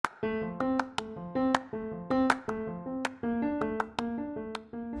Hi!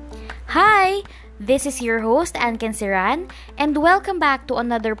 This is your host, Anken Siran, and welcome back to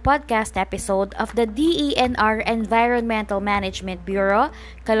another podcast episode of the DENR Environmental Management Bureau,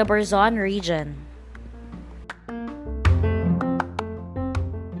 Calabarzon Region.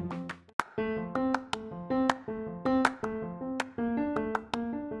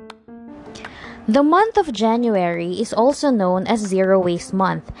 The month of January is also known as Zero Waste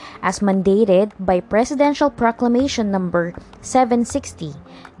Month, as mandated by Presidential Proclamation Number 760,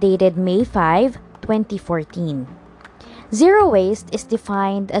 dated May 5, 2014. Zero waste is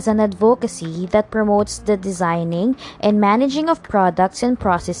defined as an advocacy that promotes the designing and managing of products and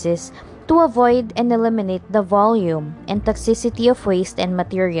processes to avoid and eliminate the volume and toxicity of waste and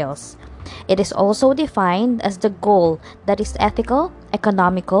materials. It is also defined as the goal that is ethical,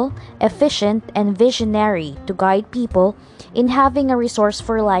 economical, efficient, and visionary to guide people in having a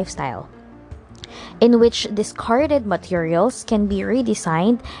resourceful lifestyle, in which discarded materials can be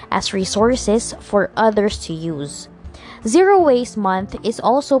redesigned as resources for others to use. Zero Waste Month is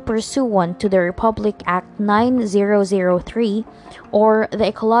also pursuant to the Republic Act 9003 or the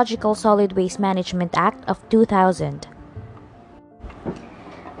Ecological Solid Waste Management Act of 2000.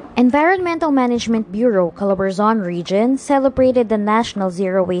 Environmental Management Bureau, Calabarzon Region celebrated the National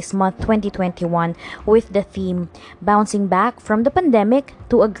Zero Waste Month 2021 with the theme Bouncing Back from the Pandemic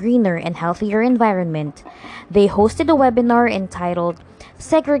to a Greener and Healthier Environment. They hosted a webinar entitled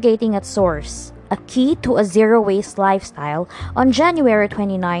Segregating at Source, a Key to a Zero Waste Lifestyle on January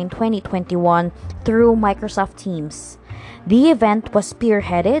 29, 2021 through Microsoft Teams. The event was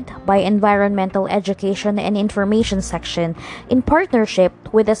spearheaded by Environmental Education and Information Section in partnership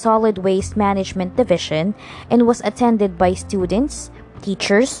with the Solid Waste Management Division and was attended by students,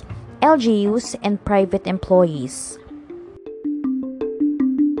 teachers, LGUs, and private employees.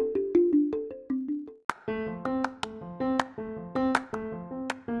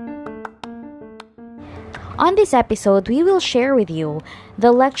 On this episode, we will share with you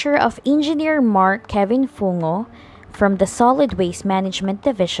the lecture of Engineer Mark Kevin Fungo from the Solid Waste Management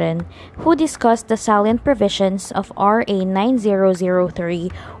Division, who discussed the Salient Provisions of R.A.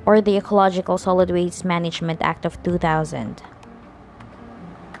 9003 or the Ecological Solid Waste Management Act of 2000.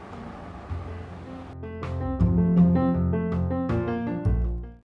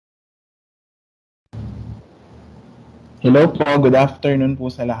 Hello po, good afternoon po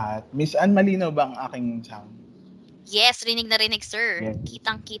sa lahat. Miss Ann, malinaw ba ang aking sound? Yes, rinig na rinig, sir. Yes.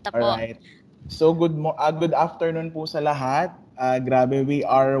 Kitang-kita po. Alright. So, good afternoon po sa lahat. Grabe, we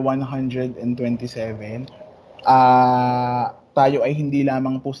are 127. Tayo ay hindi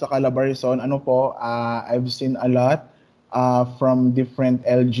lamang po sa Calabarzon. I've seen a lot from different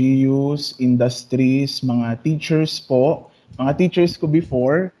LGUs, industries, mga teachers po. Mga teachers ko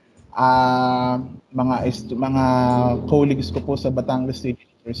before, mga colleagues ko po sa Batangas State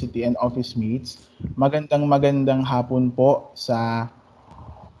University and office mates. Magandang hapon po sa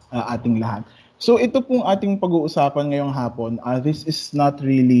ating lahat. So ito pong ating pag-uusapan ngayong hapon. This is not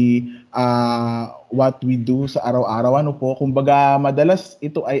really what we do sa araw-araw. Kumbaga madalas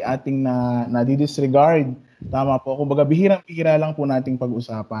ito ay ating na-disregard. Tama po. Kumbaga bihirang-bihira lang po nating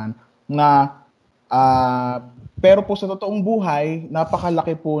pag-usapan na pero po sa totoong buhay,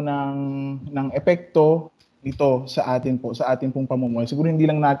 napakalaki po ng epekto nito sa atin pong pamumuhay. Siguro hindi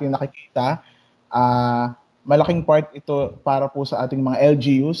lang natin nakikita. Malaking part ito para po sa ating mga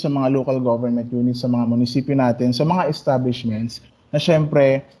LGUs, sa mga local government units, sa mga munisipyo natin, sa mga establishments na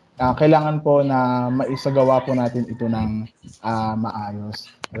syempre kailangan po na maisagawa po natin ito ng maayos.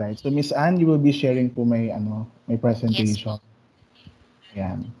 Right. So Miss Ann, you will be sharing po may presentation. Yes.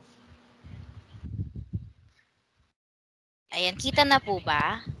 Yan. Ayan, kita na po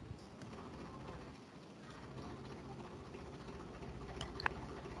ba?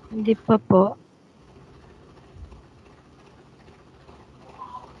 Hindi pa po.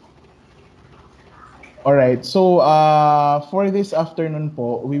 Alright, so for this afternoon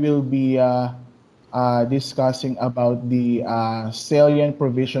po, we will be discussing about the Salient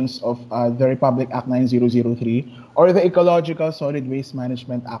Provisions of the Republic Act 9003 or the Ecological Solid Waste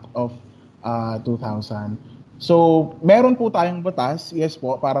Management Act of 2000. So, meron po tayong batas, yes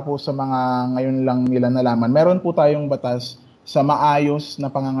po, para po sa mga ngayon lang nila nalaman, meron po tayong batas sa maayos na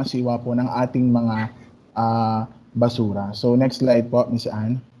pangangasiwa po ng ating mga basura. So, next slide po, Ms.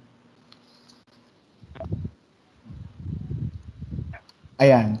 Ann.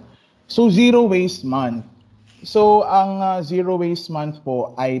 Ayan. So, Zero Waste Month. So, ang Zero Waste Month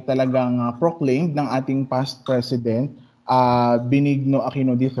po ay talagang proclaimed ng ating past president, Benigno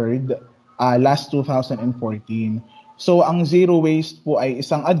Aquino III, last 2014. So ang zero waste po ay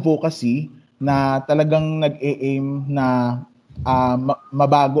isang advocacy na talagang nag-aim na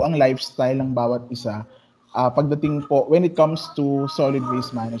mabago ang lifestyle ng bawat isa pagdating po when it comes to solid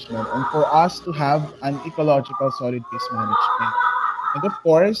waste management, and for us to have an ecological solid waste management. And of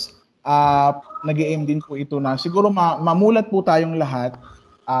course, nag-aim din po ito na siguro mamulat po tayong lahat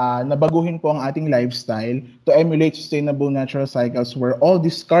na baguhin po ang ating lifestyle to emulate sustainable natural cycles where all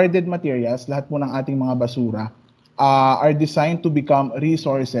discarded materials, lahat po ng ating mga basura, are designed to become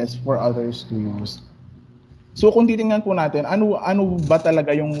resources for others to use. So kung titingnan po natin, ano ba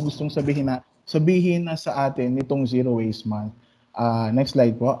talaga yung gustong sabihin na sa atin nitong Zero Waste Month? Next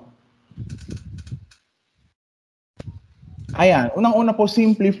slide po. Ayan, unang-una po,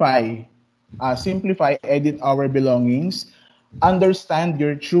 simplify. Simplify, edit our belongings, understand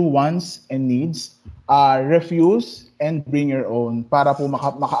your true wants and needs, refuse and bring your own para po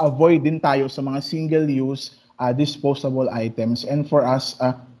maka-avoid din tayo sa mga single-use disposable items, and for us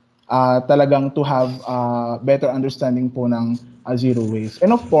talagang to have better understanding po ng zero waste. And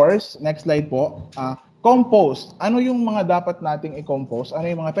of course, next slide po, compost. Ano yung mga dapat nating i-compost? Ano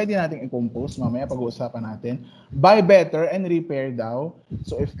yung mga pwede nating i-compost? Mamaya pag-uusapan natin. Buy better and repair daw.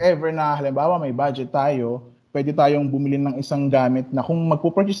 So if ever na halimbawa may budget tayo, pwede tayong bumili ng isang gamit na kung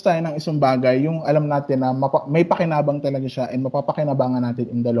magpo-purchase tayo ng isang bagay, yung alam natin na may pakinabang talaga siya and mapapakinabangan natin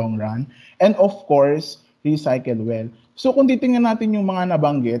in the long run. And of course, recycle well. So kung titingnan natin yung mga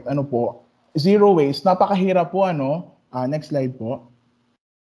nabanggit, ano po, zero waste, napakahirap po, next slide po.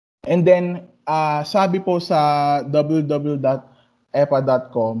 And then, sabi po sa www.epa.com,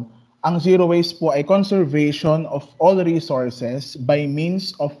 ang zero waste po ay conservation of all resources by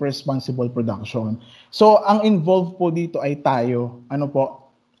means of responsible production. So, ang involved po dito ay tayo,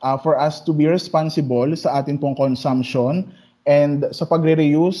 for us to be responsible sa atin pong consumption and sa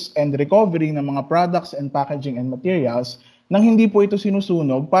pagre-reuse and recovery ng mga products and packaging and materials nang hindi po ito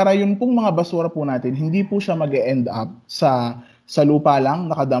sinusunog para yun pong mga basura po natin, hindi po siya mag-e-end up sa lupa lang,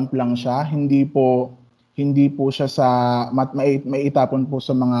 nakadump lang siya, hindi po siya may itapon po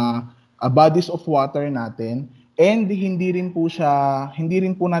sa mga bodies of water natin, and hindi rin po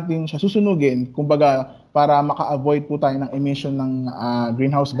natin siya susunugin, kumbaga para maka-avoid po tayo ng emission ng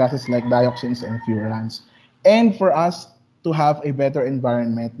greenhouse gases like dioxins and furans. And for us to have a better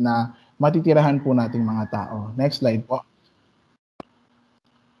environment na matitirahan po nating mga tao. Next slide po.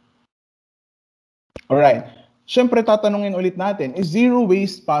 Alright. Siyempre, tatanungin ulit natin, is zero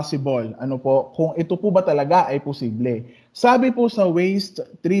waste possible? Kung ito po ba talaga ay posible? Sabi po sa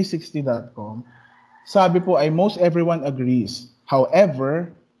waste360.com, sabi po ay most everyone agrees. However,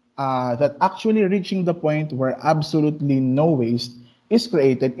 that actually reaching the point where absolutely no waste is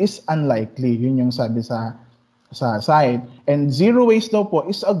created is unlikely. Yun yung sabi sa site. And zero waste daw po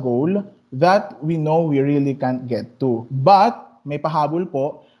is a goal that we know we really can't get to. But, may pahabol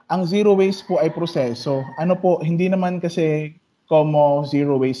po, ang zero waste po ay proseso. Hindi naman kasi como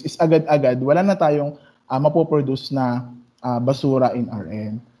zero waste is agad-agad, wala na tayong mapoproduce na basura in our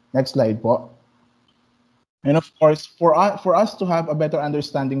end. Next slide po. And of course, for us to have a better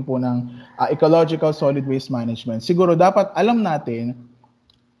understanding po ng ecological solid waste management, siguro dapat alam natin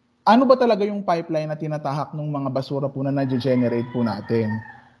ano ba talaga yung pipeline na tinatahak ng mga basura po na na-generate po natin.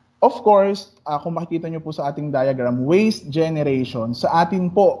 Of course, kung makikita nyo po sa ating diagram, waste generation, sa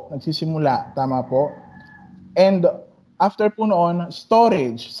atin po nagsisimula, tama po? And after po noon,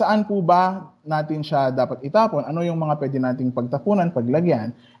 storage, saan po ba natin siya dapat itapon? Ano yung mga pwede nating pagtapunan,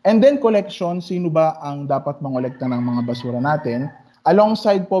 paglagyan? And then collection, sino ba ang dapat mangolekta ng mga basura natin?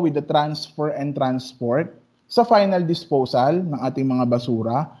 Alongside po with the transfer and transport, sa final disposal ng ating mga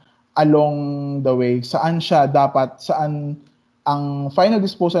basura, along the way, saan ang final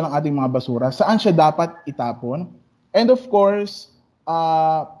disposal ng ating mga basura, saan siya dapat itapon. And of course,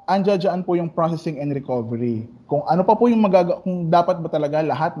 andyan po yung processing and recovery. Kung ano pa po yung kung dapat ba talaga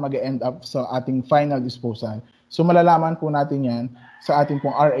lahat mag-end up sa ating final disposal. So malalaman po natin yan sa ating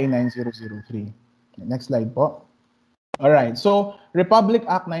pong RA 9003. Next slide po. Alright, so Republic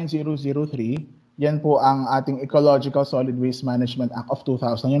Act 9003, yan po ang ating Ecological Solid Waste Management Act of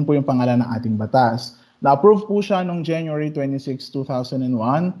 2000. Yan po yung pangalan ng ating batas. Na-approve po siya noong January 26,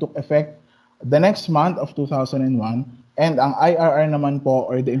 2001, took effect the next month of 2001, and ang IRR naman po,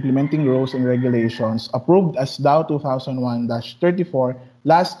 or the Implementing Rules and Regulations, approved as DAO 2001-34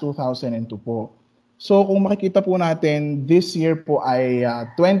 last 2002 po. So kung makikita po natin, this year po ay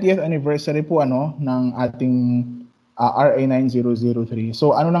 20th anniversary po ng ating RA 9003.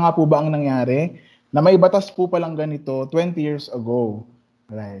 So ano na nga po ba ang nangyari? Na may batas po palang ganito 20 years ago.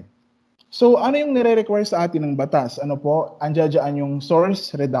 Right. So, ano yung nire-require sa atin ng batas? Andyan yung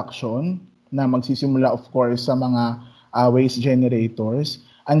source reduction, na magsisimula of course sa mga waste generators.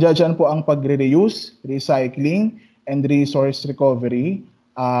 Andiyan dyan po ang pagre-reuse, recycling, and resource recovery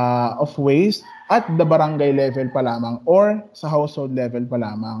of waste at the barangay level pa lamang or sa household level pa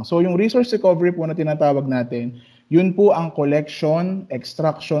lamang. So yung resource recovery po na tinatawag natin, yun po ang collection,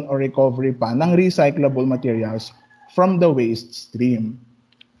 extraction, or recovery pa ng recyclable materials from the waste stream.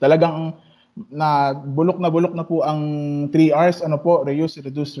 Talagang bulok na po ang 3 R's, reuse,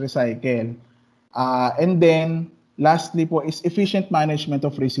 reduce, recycle. And then, lastly po is efficient management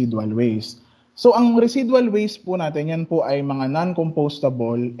of residual waste. So ang residual waste po natin, yan po ay mga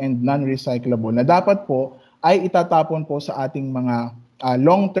non-compostable and non-recyclable na dapat po ay itatapon po sa ating mga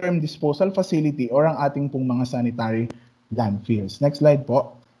long-term disposal facility or ang ating pong mga sanitary landfills. Next slide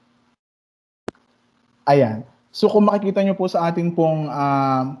po. Ayan. So kung makikita nyo po sa ating pong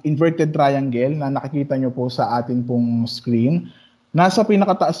inverted triangle na nakikita nyo po sa ating pong screen, nasa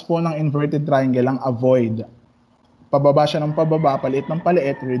pinakataas po ng inverted triangle ang avoid. Pababa siya ng pababa, paliit ng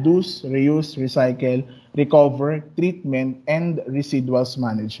paliit, reduce, reuse, recycle, recover, treatment, and residuals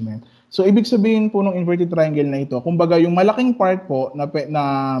management. So ibig sabihin po ng inverted triangle na ito, kumbaga yung malaking part po na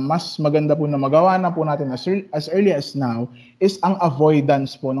mas maganda po na magawa na po natin as early as now is ang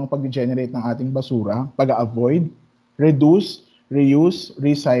avoidance po ng pag-generate ng ating basura, pag-avoid, reduce, reuse,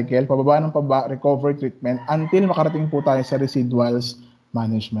 recycle, pababa ng pababa, recover, treatment, until makarating po tayo sa residuals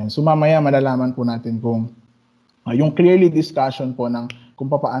management. So mamaya malalaman po natin kung yung clearly discussion po ng kung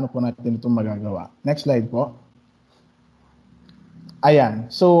paano po natin ito magagawa. Next slide po. Ayan.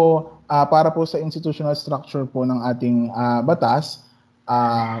 So, para po sa institutional structure po ng ating batas,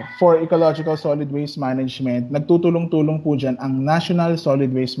 for ecological solid waste management, nagtutulong-tulong po dyan ang National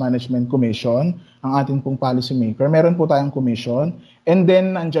Solid Waste Management Commission, ang ating pong policy maker. Meron po tayong commission. And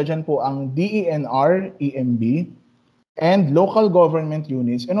then, nandiyan po ang DENR, EMB, and local government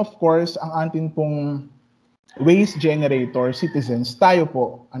units. And of course, ang ating pong waste generator, citizens, tayo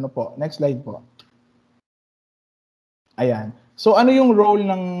po. Ano po? Next slide po. Ayan. So ano yung role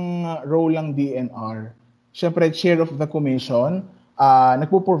ng DNR? Siyempre, chair of the commission,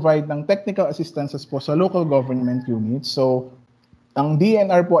 nagpo-provide ng technical assistances po sa local government units. So ang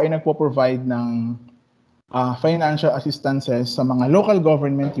DNR po ay nagpo-provide ng financial assistances sa mga local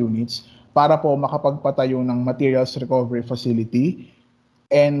government units para po makapagpatayo ng materials recovery facility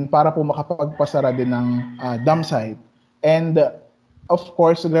and para po makapagpasara din ng dump site. And of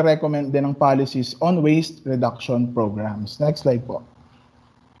course, nagre-recommend din ng policies on waste reduction programs. Next slide po.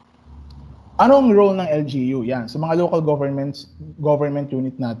 Anong role ng LGU? Yan, sa mga local government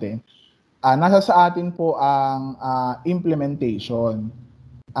unit natin, nasa sa atin po ang implementation.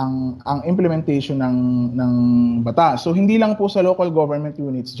 Ang implementation ng batas. So hindi lang po sa local government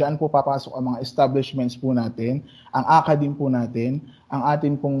units, diyan po papasok ang mga establishments po natin, ang academe po natin, ang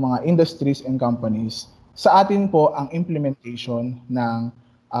atin pong mga industries and companies. Sa atin po ang implementation ng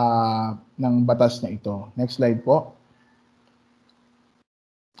batas na ito. Next slide po.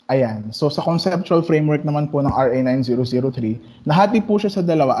 Ayan. So sa conceptual framework naman po ng RA 9003, nahati po siya sa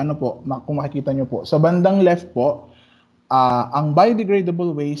dalawa. Ano po? Kung makikita nyo po. Sa bandang left po, ang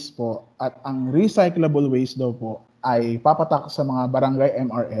biodegradable waste po at ang recyclable waste daw po ay papatak sa mga barangay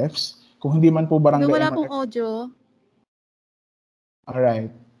MRFs. Kung hindi man po barangay MRF. Wala pong audio.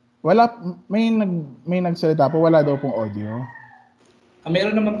 Alright. Wala, may nagsalita po, wala daw pong audio.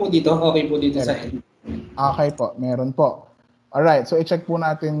 Meron naman po dito, okay po dito sa end. Okay po, meron po. Alright, so i-check po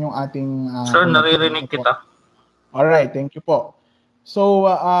natin yung ating... Sir, naririnig kita. Alright, thank you po. So,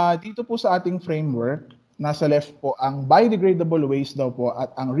 dito po sa ating framework, nasa left po, ang biodegradable waste daw po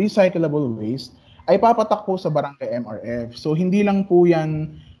at ang recyclable waste ay papatak po sa barangay MRF. So, hindi lang po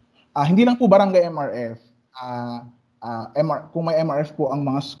barangay MRF. Kung may MRF po ang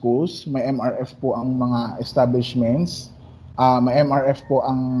mga schools, may MRF po ang mga establishments, may MRF po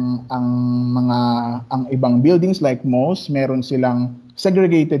ang ibang buildings like malls, meron silang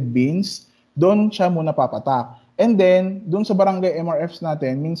segregated bins, doon siya muna papatak. And then, doon sa barangay MRFs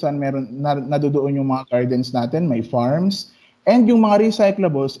natin, minsan meron nadudoon yung mga gardens natin, may farms, and yung mga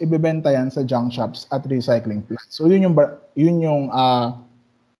recyclables, ibebenta yan sa junk shops at recycling plants. So yun yung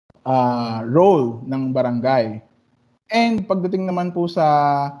role ng barangay. And pagdating naman po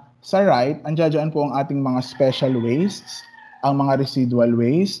sa right, andiyan po ang ating mga special wastes, ang mga residual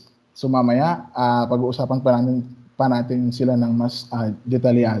waste. So mamaya, pag-uusapan pa natin sila ng mas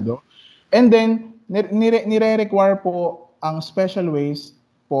detalyado. And then, nire-require po ang special waste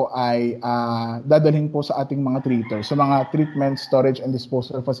po ay dadalhin po sa ating mga treaters, sa mga treatment, storage, and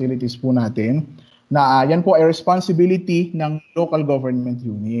disposal facilities po natin, na yan po ay responsibility ng local government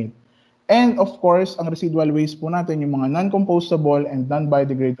unit. And of course, ang residual waste po natin, yung mga non-compostable and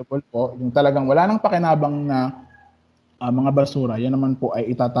non-biodegradable po, yung talagang wala nang pakinabang na mga basura, yan naman po ay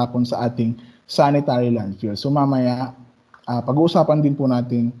itatapon sa ating sanitary landfill. So mamaya, pag-uusapan din po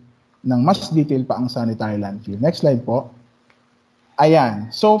natin ng mas detail pa ang sanitary landfill. Next slide po. Ayan.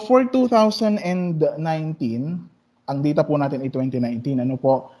 So for 2019, ang data po natin ay 2019. Ano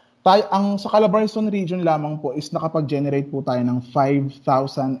po? Ang sa Calabarzon region lamang po is nakapag-generate po tayo ng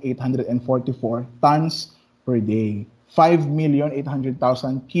 5,844 tons per day.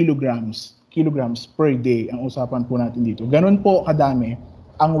 5,800,000 kilograms per day ang usapan po natin dito. Ganun po kadami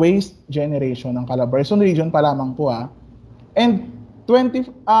ang waste generation ng Calabarzon region pa lamang po And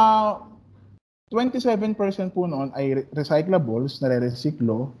 27% po noon ay recyclables,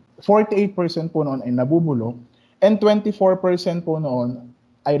 nare-resiklo, 48% po noon ay nabubulok, and 24% po noon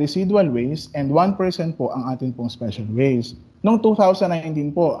ay residual waste, and 1% po ang atin pong special waste. Noong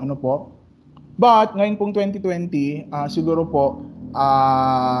 2019 po, ano po? But ngayon pong 2020, siguro po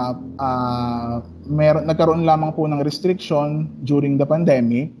nagkaroon lamang po ng restriction during the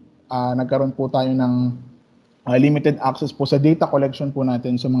pandemic. Nagkaroon po tayo ng limited access po sa data collection po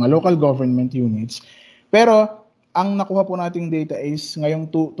natin sa mga local government units. Pero ang nakuha po nating data is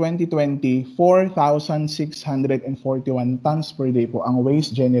ngayong 2020, 4,641 tons per day po ang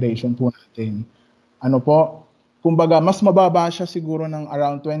waste generation po natin. Ano po? Kumbaga, mas mababa siya siguro ng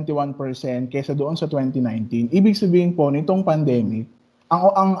around 21% kaysa doon sa 2019. Ibig sabihin po, nitong pandemic,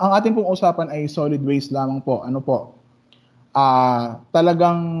 ang ating pong usapan ay solid waste lamang po. Ano po?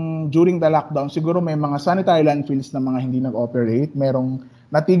 Talagang during the lockdown, siguro may mga sanitary landfills na mga hindi nag-operate. Merong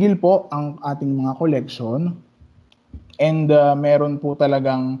natigil po ang ating mga collection. And meron po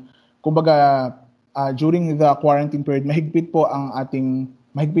talagang, kumbaga, during the quarantine period, mahigpit po ang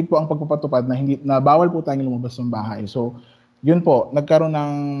pagpapatupad na bawal po tayong lumabas ng bahay. So, yun po, nagkaroon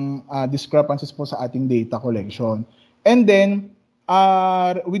ng discrepancies po sa ating data collection. And then,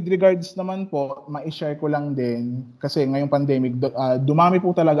 with regards naman po, ma-share ko lang din, kasi ngayong pandemic, dumami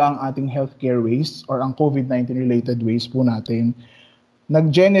po talaga ang ating healthcare waste or ang COVID-19 related waste po natin.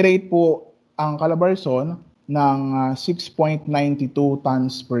 Nag-generate po ang Calabarzon ng 6.92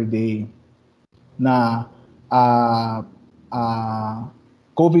 tons per day na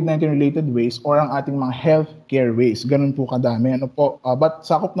COVID-19 related waste or ang ating mga healthcare waste. Ganun po kadami. Ano po? But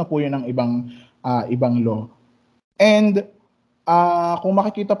sakop na po yun ng ibang law. And kung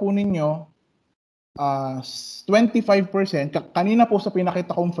makikita po ninyo, 25%, kanina po sa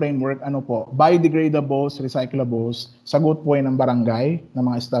pinakita kong framework, ano po, biodegradables, recyclables, sagot po yan ng barangay, ng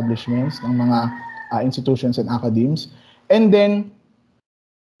mga establishments, ng mga institutions and academies. And then,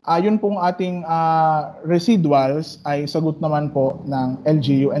 yun pong ating residuals ay sagot naman po ng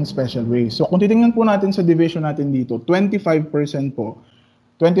LGU and special waste. So kung titingnan po natin sa division natin dito, 25% po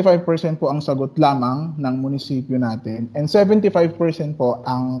ang sagot lamang ng munisipyo natin and 75% po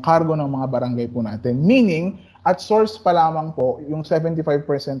ang kargo ng mga barangay po natin. Meaning, at source pa lamang po, yung 75%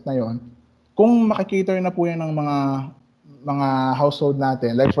 na yon, kung makikita na po yan ng mga household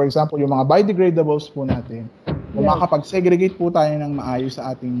natin, like for example, yung mga biodegradables po natin, kung makakapag-segregate po tayo ng maayos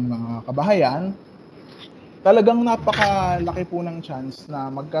sa ating mga kabahayan, talagang napakalaki po ng chance na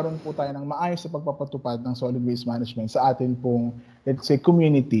magkaroon po tayo ng maayos sa pagpapatupad ng solid waste management sa atin pong, let's say,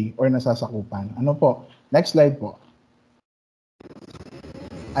 community or nasasakupan. Ano po? Next slide po.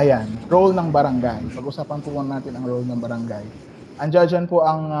 Ayan, role ng barangay. Pag-usapan po natin ang role ng barangay. Andiyan po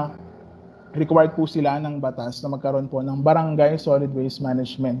ang required po sila ng batas na magkaroon po ng Barangay Solid Waste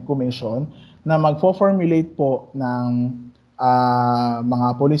Management Commission na magfo-formulate po ng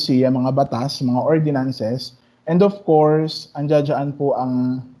mga polisiya, mga batas, mga ordinances. And of course, andiyan po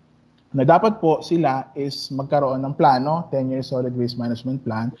ang na dapat po sila is magkaroon ng plano, 10-year Solid Waste Management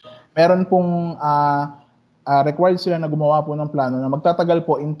Plan. Meron pong required sila na gumawa po ng plano na magtatagal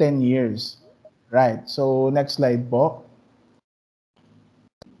po in 10 years. Right. So, next slide po.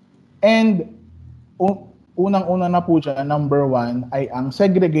 And unang-una na po dyan, number 1, ay ang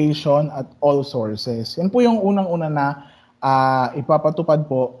segregation at all sources. Yan po yung unang-una na ipapatupad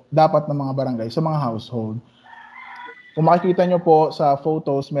po dapat ng mga barangay sa mga household. Kung makikita nyo po sa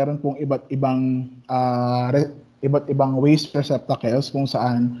photos, meron pong iba't ibang waste receptacles kung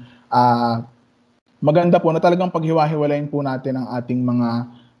saan maganda po na talagang paghiwa-hiwalayin po natin ang ating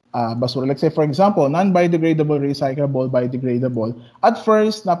mga basura. Like say for example, non-biodegradable, recyclable, biodegradable. At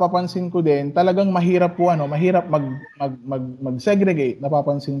first, napapansin ko din, talagang mahirap po mag-segregate.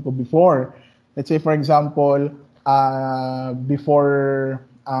 Napapansin ko before. Let's say for example, before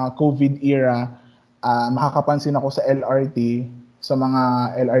COVID era, makakapansin ako sa LRT, sa mga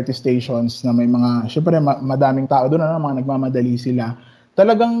LRT stations na may mga, syempre madaming tao doon, mga nagmamadali sila.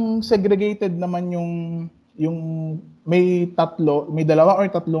 talagang segregated naman yung may dalawa or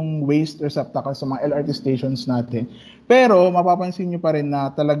tatlong waste receptacles sa mga LRT stations natin. Pero mapapansin niyo pa rin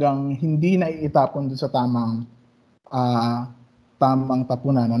na talagang hindi na iitapon doon sa tamang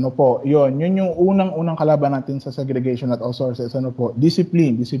tapunan. Ano po? Yun yung unang kalaban natin sa segregation at all sources. Ano po?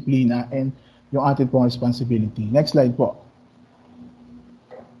 Disiplina, and yung ating pong responsibility. Next slide po.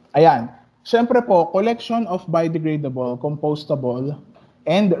 Ayan. Siyempre po, collection of biodegradable, compostable,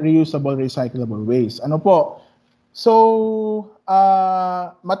 and reusable recyclable waste. Ano po? So,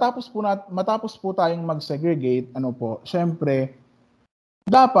 matapos po tayong mag-segregate, ano po? Siyempre,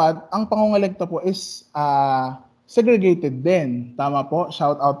 dapat ang pangungulekta po is segregated din. Tama po?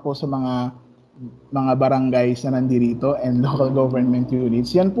 Shout out po sa mga barangays na nandito and local government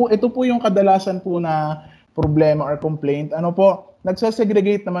units. Ito po yung kadalasan po na problema or complaint. Ano po?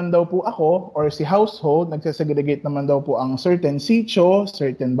 Nagsasegregate naman daw po ako or si household, nagsasegregate naman daw po ang certain sitio,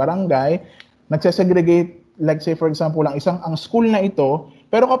 certain barangay. Nagsasegregate, like say for example, ang school na ito,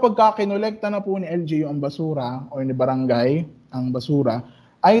 pero kapag kinolekta na po ni LGU ang basura or ni barangay ang basura,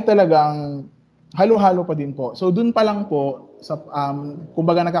 ay talagang halo-halo pa din po. So dun pa lang po,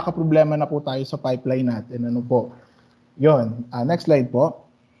 kumbaga nakakaproblema na po tayo sa pipeline natin. Ano po? Yun. Next slide po.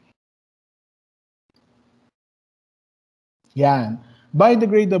 Yan.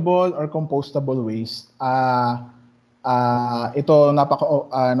 Biodegradable or compostable waste. Ito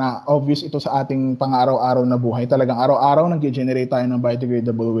na-obvious ito sa ating pang-araw-araw na buhay. Talagang araw-araw nag-generate tayo ng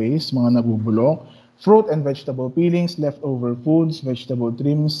biodegradable waste, mga nabubulok, fruit and vegetable peelings, leftover foods, vegetable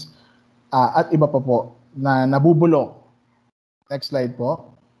trims, at iba pa po na nabubulok. Next slide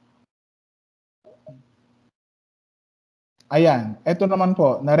po. Ayan, ito naman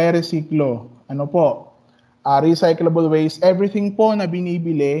po, nare-resiklo. Ano po? Recyclable waste, everything po na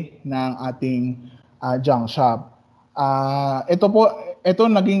binibili ng ating junk shop. Ito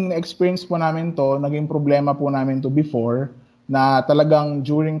naging experience po namin to, naging problema po namin to before, na talagang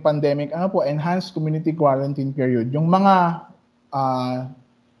during pandemic, enhanced community quarantine period, yung mga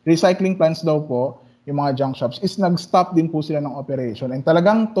recycling plants daw po, yung mga junk shops, is nag-stop din po sila ng operation and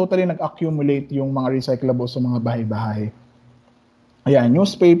talagang totally nag-accumulate yung mga recyclables sa mga bahay-bahay. Ayan,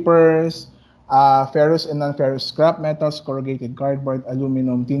 newspapers, ferrous and non-ferrous scrap metals, corrugated cardboard,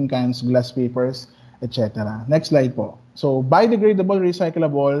 aluminum, tin cans, glass papers, etc. Next slide po. So, biodegradable,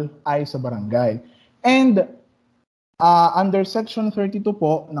 recyclable ay sa barangay. And under Section 32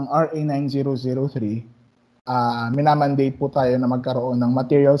 po ng RA 9003, minamandate po tayo na magkaroon ng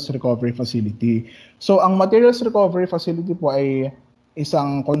materials recovery facility. So, ang materials recovery facility po ay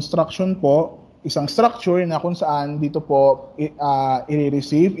isang construction po, isang structure na kung saan dito po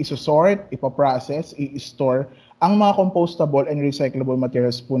i-receive, isosort, ipaprocess, i-store ang mga compostable and recyclable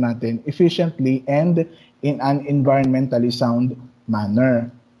materials po natin efficiently and in an environmentally sound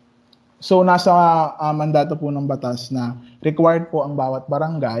manner. So, nasa mandato po ng batas na required po ang bawat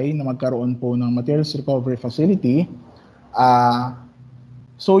barangay na magkaroon po ng materials recovery facility.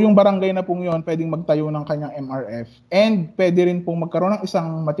 So, yung barangay na pong yun, pwedeng magtayo ng kanyang MRF and pwede rin pong magkaroon ng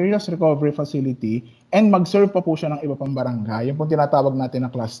isang materials recovery facility and mag-serve pa po siya ng iba pang barangay. Yung pong tinatawag natin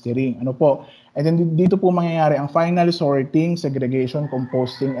na clustering. Ano po? And then dito po mangyayari ang final sorting, segregation,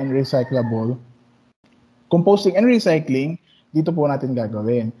 composting, and recyclable. Composting and recycling, dito po natin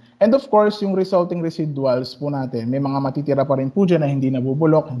gagawin. And of course, yung resulting residuals po natin, may mga matitira pa rin po dyan na hindi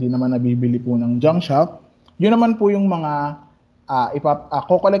nabubulok, hindi naman nabibili po ng junk shop. Yun naman po yung mga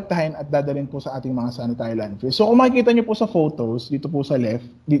kokolektahin at dadalhin po sa ating mga sanitary landfill. So kung makikita nyo po sa photos, dito po sa left,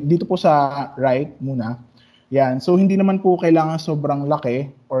 dito po sa right muna, yan. So hindi naman po kailangan sobrang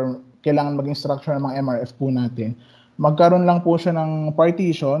laki or kailangan maging structure ng mga MRF po natin. Magkaroon lang po siya ng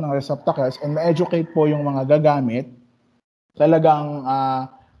partition, ng receptacles, and ma-educate po yung mga gagamit. Talagang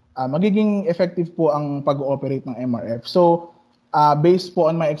magiging effective po ang pag-ooperate ng MRF. So, based po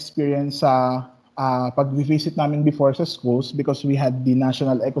on my experience sa pag-visit namin before sa schools, because we had the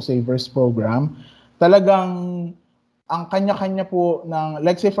National Eco Savers Program, talagang ang kanya-kanya po ng,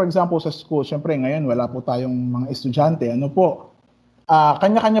 like say for example sa school, syempre ngayon wala po tayong mga estudyante,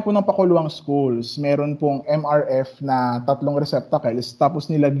 kanya-kanya po ng pakuluang schools, meron pong MRF na 3 receptacles, tapos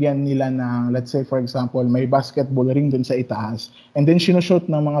nilagyan nila ng, let's say for example, may basketball ring dun sa itaas, and then sinushoot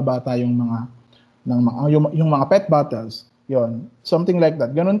ng mga bata yung mga pet bottles. Yon, something like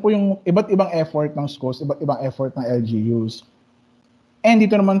that. Ganun po yung iba't ibang effort ng schools, iba't ibang effort ng LGUs. And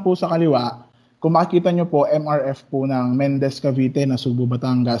dito naman po sa kaliwa, kung makikita nyo po, MRF po ng Mendez Cavite, Nasugbu,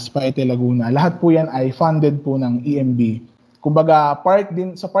 Batangas, Paete, Laguna, lahat po yan ay funded po ng EMB. Kumbaga, part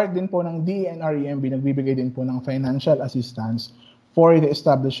din po ng DENR-EMB, nagbibigay din po ng financial assistance for the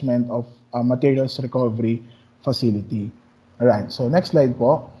establishment of materials recovery facility. Alright, so next slide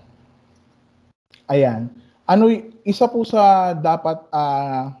po. Ayan. Isa po sa dapat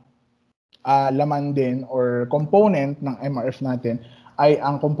laman din or component ng MRF natin ay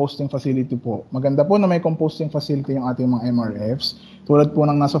ang composting facility po. Maganda po na may composting facility yung ating mga MRFs. Tulad po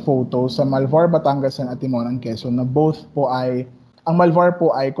ng nasa photo sa Malvar, Batangas and Atimonan, Quezon na both po ay, ang Malvar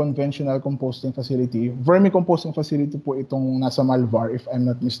po ay conventional composting facility. Vermicomposting facility po itong nasa Malvar if I'm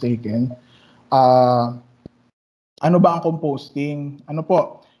not mistaken. Ano ba ang composting? Ano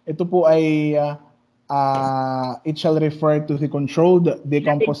po? Ito po ay it shall refer to the controlled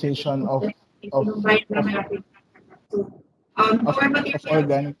decomposition of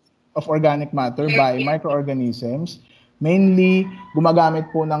organic matter by microorganisms. Mainly, gumagamit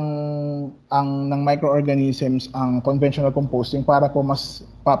po ng microorganisms ang conventional composting para po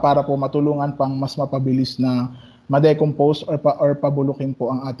matulungan pang mas mapabilis na ma-decompose or pabulukin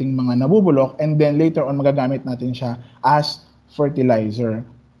po ang ating mga nabubulok, and then later on magagamit natin siya as fertilizer.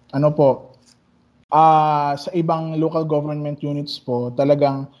 Ano po? Sa ibang local government units po,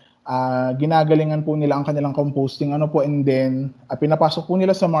 talagang ginagalingan po nila ang kanilang composting, ano po, and then pinapasok po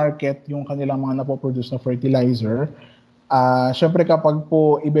nila sa market yung kanilang mga napoproduce na fertilizer. Syempre kapag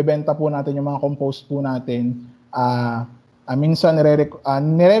po ibebenta po natin yung mga compost po natin, minsan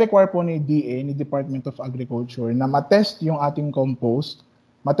nire-require po ni DA, ni Department of Agriculture, na matest yung ating compost,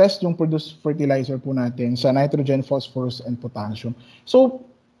 matest yung produced fertilizer po natin sa nitrogen, phosphorus, and potassium. So,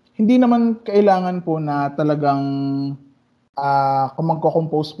 hindi naman kailangan po na talagang kung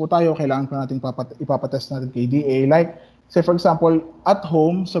magko-compose po tayo, kailangan po natin ipapatest natin kay DA. Like, say for example, at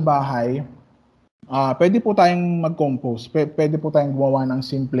home, sa bahay, pwede po tayong mag-compose. Pwede po tayong gumawa ng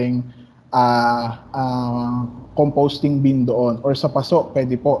simpleng composting bin doon. Or sa paso,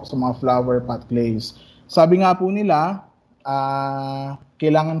 pwede po sa mga flower pot clays. Sabi nga po nila,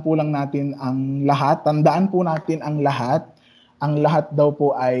 kailangan po lang natin ang lahat. Tandaan po natin ang lahat. Ang lahat daw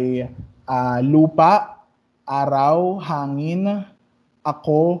po ay lupa, araw, hangin,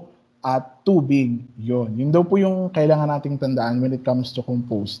 ako, at tubig. Yun daw po yung kailangan nating tandaan when it comes to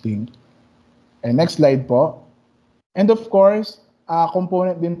composting. And next slide po. And of course,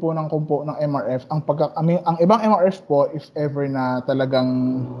 component din po ng MRF. Ang ibang MRF po, if ever na talagang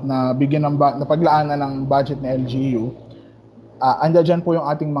napaglaanan ng budget ng LGU, andyan po yung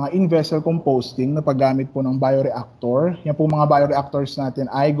ating mga in-vessel composting na paggamit po ng bioreactor. Yan po mga bioreactors natin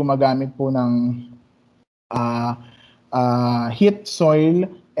ay gumagamit po ng heat soil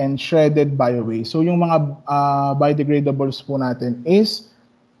and shredded biowaste. So yung mga biodegradables po natin is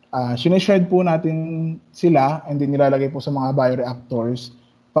sinishred po natin sila and then nilalagay po sa mga bioreactors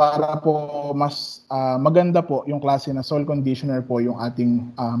para po mas maganda po yung klase na soil conditioner po yung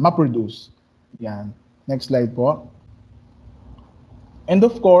ating ma-produce. Yan. Next slide po. And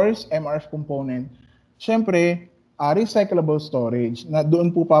of course, MRF component, syempre, recyclable storage. Na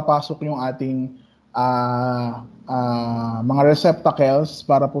doon po papasok yung ating mga receptacles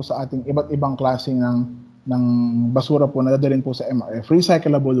para po sa ating iba't ibang klase ng basura po na dadalhin po sa MRF.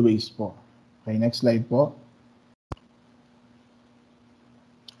 Recyclable waste po. Okay, next slide po.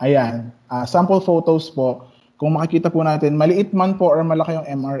 Ayan, sample photos po. Kung makikita po natin, maliit man po or malaki yung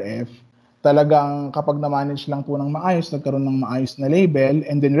MRF, talagang kapag na-manage lang po ng maayos, nagkaroon ng maayos na label,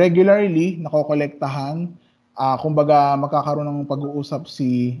 and then regularly, nakokolektahan, kumbaga magkakaroon ng pag-uusap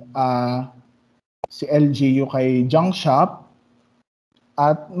si LGU kay junk shop,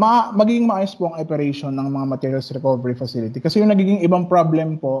 at magiging maayos po ang operation ng mga materials recovery facility. Kasi yung nagiging ibang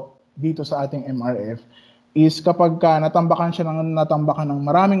problem po dito sa ating MRF is kapag natambakan ng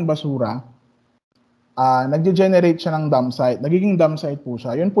maraming basura, nagge-generate siya ng dump site. Nagiging dump site po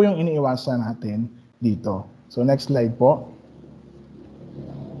siya. Yun po yung iniiwasan natin dito. So next slide po.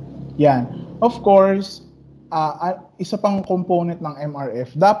 Yan. Of course, isa pang component ng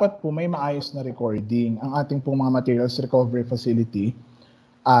MRF, dapat po may maayos na recording ang ating pong mga materials recovery facility.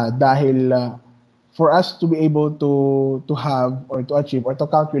 Dahil for us to be able to have or to achieve or to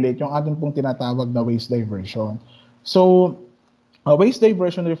calculate yung ating pong tinatawag na waste diversion. So, waste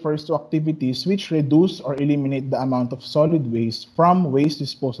diversion refers to activities which reduce or eliminate the amount of solid waste from waste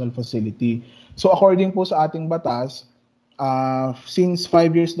disposal facility. So, according po sa ating batas, since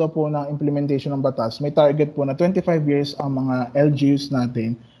 5 years daw po ng implementation ng batas, may target po na 25 years ang mga LGUs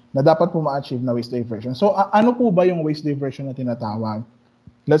natin na dapat po ma-achieve na waste diversion. So, ano po ba yung waste diversion na tinatawag?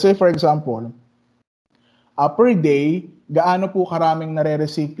 Let's say, for example, per day, gaano po karaming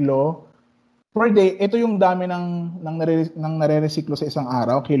nare-resiklo per day? Ito yung dami ng nare-resiklo sa isang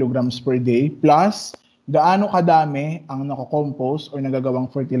araw, kilograms per day, plus gaano kadami ang nako-compose or nagagawang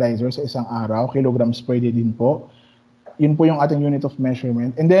fertilizer sa isang araw, kilograms per day din po. Yun po yung ating unit of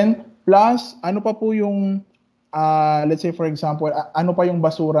measurement. And then, plus, ano pa po yung let's say for example, ano pa yung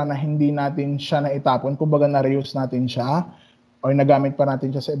basura na hindi natin siya naitapon, kumbaga na-reuse natin siya, or nagamit pa natin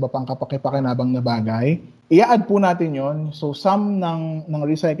siya sa iba pang kapaki-pakinabang na bagay, i-add po natin yon. So, sum ng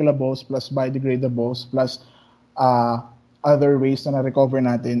recyclables plus biodegradables plus other waste na na-recover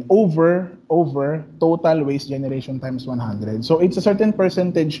natin over total waste generation times 100. So, it's a certain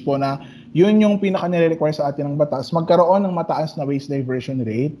percentage po na yun yung pinaka-nire-require sa atin ng batas, magkaroon ng mataas na waste diversion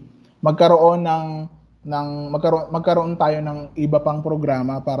rate, magkaroon tayo ng iba pang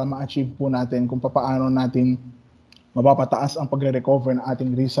programa para ma-achieve po natin kung paano natin mapapataas ang pagre-recover ng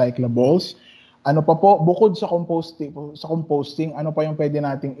ating recyclables. Ano pa po, bukod sa composting, ano pa yung pwede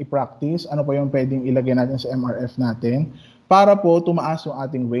nating i-practice, ano pa yung pwedeng ilagay natin sa MRF natin para po tumaas yung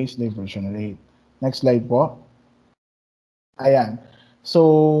ating waste diversion rate. Next slide po. Ayan.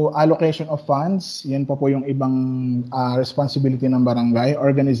 So, allocation of funds, yan po yung ibang responsibility ng barangay,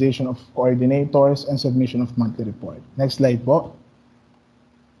 organization of coordinators, and submission of monthly report. Next slide po.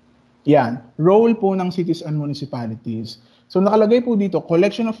 Yan, role po ng cities and municipalities. So nakalagay po dito,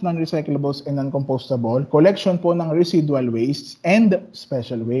 collection of non-recyclables and non-compostable, collection po ng residual wastes and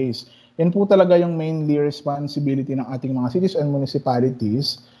special waste. Yan po talaga yung mainly responsibility ng ating mga cities and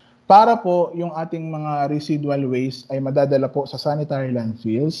municipalities para po yung ating mga residual waste ay madadala po sa sanitary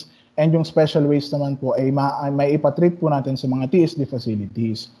landfills and yung special waste naman po ay may ipatreat po natin sa mga TSD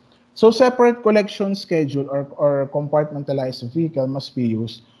facilities. So separate collection schedule or compartmentalized vehicle must be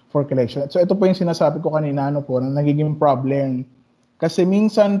used for collection. So ito po yung sinasabi ko kanina na nagiging problem. Kasi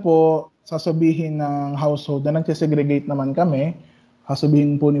minsan po sasabihin ng household na nagsesegregate naman kami,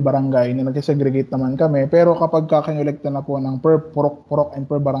 sasabihin po ni barangay na nagsesegregate naman kami, pero kapag kakinolekta na po ng per purok and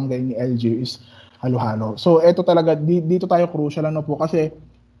per barangay ni LG is halo-halo. So ito talaga, dito tayo crucial po kasi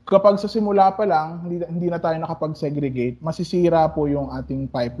kapag sa simula pa lang, hindi na tayo nakapag-segregate, masisira po yung ating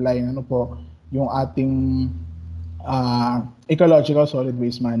pipeline, yung ating ecological solid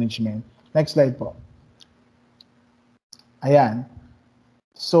waste management. Next slide po. Ayan.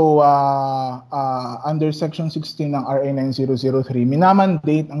 So, under Section 16 ng RA 9003,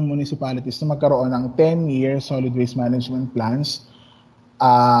 minamandate ang municipalities na magkaroon ng 10-year solid waste management plans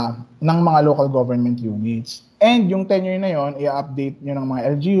ng mga local government units. And yung 10-year na yon, i-update nyo ng mga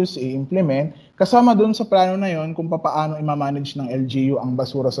LGUs, i-implement. Kasama dun sa plano na yon kung paano i-manage ng LGU ang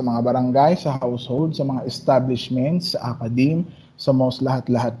basura sa mga barangay, sa household, sa mga establishments, sa academe, sa most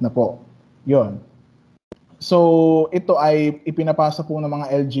lahat-lahat na po. Yon. So, ito ay ipinapasa po ng mga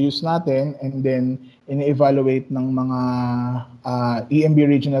LGUs natin and then ini-evaluate ng mga EMB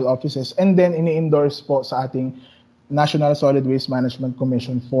regional offices and then ini-endorse po sa ating National Solid Waste Management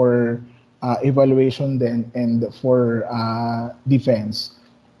Commission for evaluation then and for defense.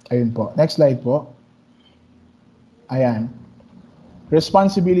 Ayun po. Next slide po. Ayan.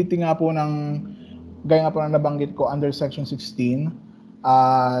 Responsibility nga po gaya nga po na nabanggit ko under Section 16,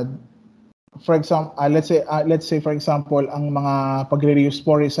 for example, let's say for example, ang mga pagre-reuse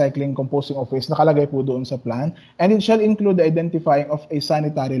for recycling, composting of waste nakalagay po doon sa plan, and it shall include the identifying of a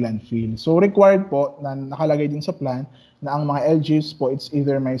sanitary landfill. So required po na nakalagay din sa plan na ang mga LGUs po, it's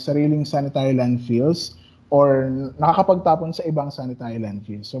either may sariling sanitary landfills or nakakapagtapon sa ibang sanitary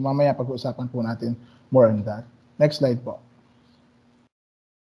landfills. So mamaya pag-uusapan po natin more on that. Next slide po.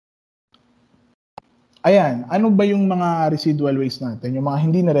 Ayan, ano ba yung mga residual waste natin? Yung mga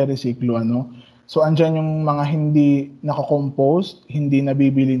hindi nare-recyclo, So andyan yung mga hindi nako-compost, hindi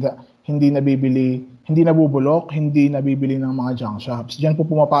nabubulok, hindi nabibili ng mga junk shops. Diyan po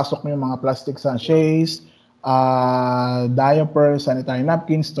pumapasok yung mga plastic sachets, diapers, sanitary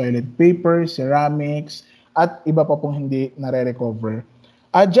napkins, toilet paper, ceramics, at iba pa pong hindi nare-recover.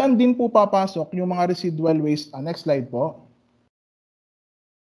 Diyan din po papasok yung mga residual waste. Next slide po.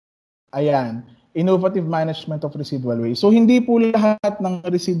 Ayan. Innovative management of residual waste. So hindi po lahat ng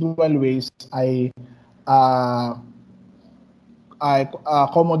residual waste ay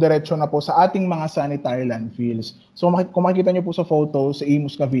komo-diretso na po sa ating mga sanitary landfills. So kung makikita niyo po sa photo sa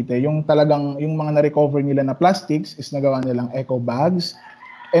Imus Cavite, yung mga na-recover nila na plastics is nagawa nilang eco bags.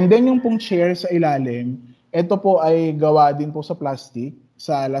 And then yung pong chair sa ilalim, ito po ay gawa din po sa plastic.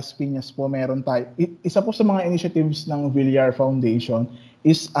 Sa Las Piñas po meron tayo. Isa po sa mga initiatives ng Villar Foundation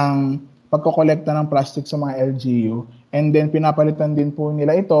is ang pagkokolekta ng plastic sa mga LGU, and then pinapalitan din po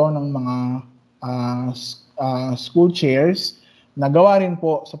nila ito ng mga school chairs na gawa rin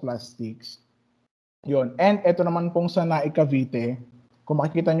po sa plastics. Yun. And ito naman pong sa Naik Cavite, kung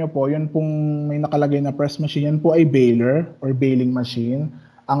makikita nyo po, yun pong may nakalagay na press machine, yan po ay baler or baling machine.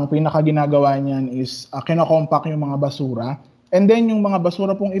 Ang pinakaginagawa niyan is kinokompact yung mga basura, and then yung mga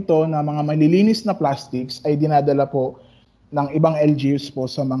basura pong ito na mga malilinis na plastics ay dinadala po ng ibang LGUs po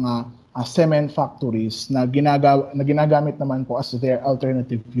sa mga cement factories na ginagamit naman po as their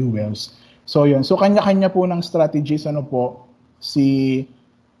alternative fuels. So yun. So kanya-kanya po ng strategies si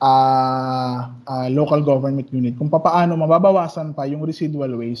local government unit kung paano mababawasan pa yung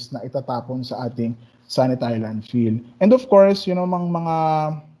residual waste na itatapon sa ating sanitary landfill. And of course, mga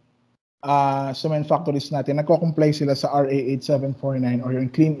cement factories natin, nagko-comply sila sa R.A. 8749 or yung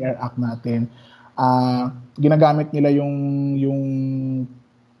Clean Air Act natin. Ginagamit nila yung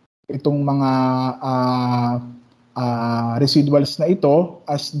itong mga residuals na ito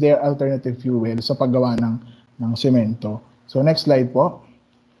as their alternative fuel sa paggawa ng semento. So next slide po.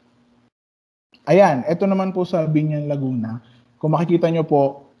 Ayan, ito naman po sa Binyan, Laguna. Kung makikita nyo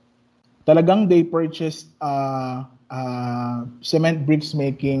po, talagang they purchased cement bricks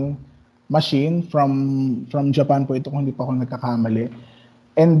making machine from Japan po ito kung hindi pa ako nagkakamali.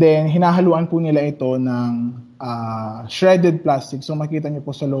 And then hinahaluan po nila ito ng shredded plastic. So makita niyo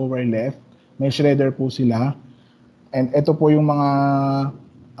po sa lower left, may shredder po sila. And ito po yung mga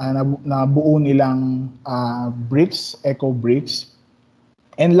nabuo nilang bricks, eco bricks.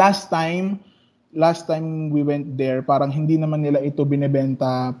 And last time we went there, parang hindi naman nila ito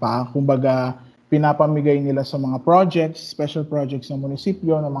binebenta pa. Kumbaga, pinapamigay nila sa mga projects, special projects ng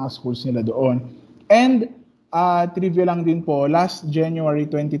munisipyo, ng mga schools nila doon. And trivia lang din po, last January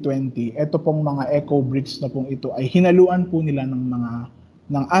 2020, ito pong mga eco bricks na pong ito ay hinaluan po nila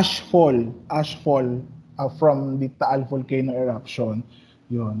ng ashfall from the Taal volcano eruption.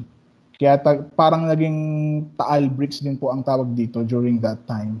 Yun. Kaya parang naging Taal bricks din po ang tawag dito during that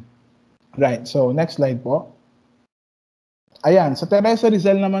time. Right, so next slide po. Ayan, sa Teresa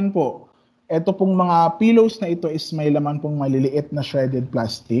Rizal naman po, ito pong mga pillows na ito is may laman pong maliliit na shredded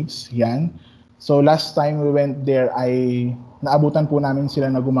plastics. Yan. So last time we went there ay naabutan po namin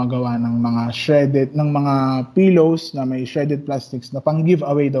sila na gumagawa ng mga pillows na may shredded plastics na pang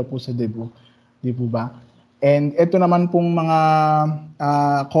giveaway daw po sa Cebu. Di po ba? And ito naman pong mga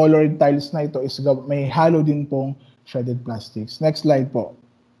colored tiles na ito is may halo din pong shredded plastics. Next slide po.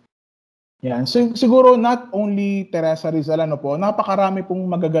 Yan. So, siguro not only Teresa Rizal po, napakarami pong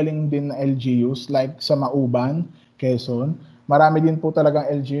magagaling din na LGUs like sa Mauban, Quezon. Marami din po talagang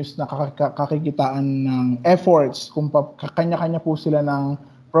LGUs na kakikitaan ng efforts kung kanya-kanya po sila ng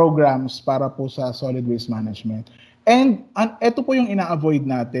programs para po sa solid waste management. And ito po yung ina-avoid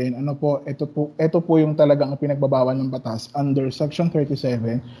natin. Ito po yung talagang pinagbabawal ng batas under Section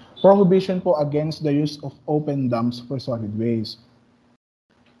 37, prohibition po against the use of open dumps for solid waste.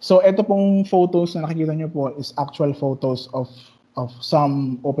 So ito pong photos na nakikita nyo po is actual photos of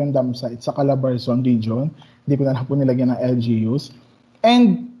some open dump sites sa Calabarzon region. Hindi ko na lang po nilagyan ng LGUs.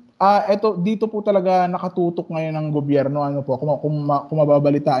 And dito po talaga nakatutok ngayon ng gobyerno. Kung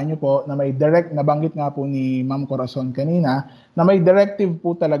mababalitaan nyo po na may nabanggit nga po ni Ma'am Corazon kanina, na may directive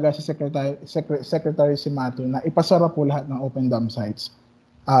po talaga si Secretary Simato na ipasara po lahat ng open dump sites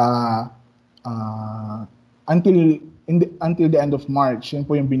until the end of March. Yun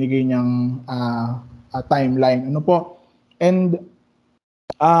po yung binigay niyang timeline. And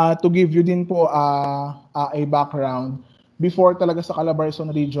to give you din po a background, before talaga sa Calabarzon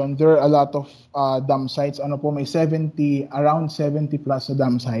region, there are a lot of dam sites. May around 70 plus na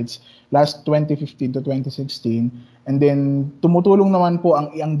dam sites last 2015 to 2016. And then tumutulong naman po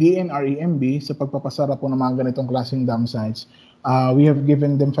ang DNR EMB sa pagpapasara po ng mga ganitong klaseng dam sites. We have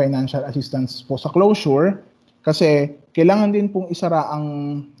given them financial assistance po sa closure kasi kailangan din pong isara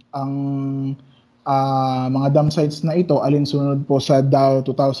ang mga dam sites na ito alinsunod po sa DAO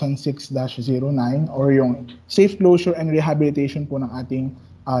 2006-09 or yung safe closure and rehabilitation po ng ating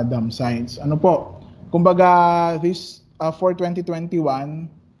dam sites. Kumbaga this for 2021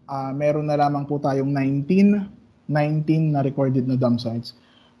 meron na lamang po tayong 19 na recorded na dam sites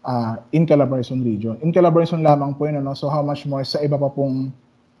in Calabarzon region. In Calabarzon lamang po yun, so how much more sa iba pa pong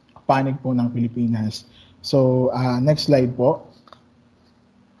panig po ng Pilipinas. So next slide po.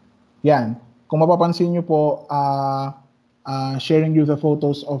 Yan. Kung mapapansin nyo po, sharing you the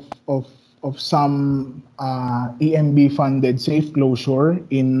photos of some EMB-funded safe closure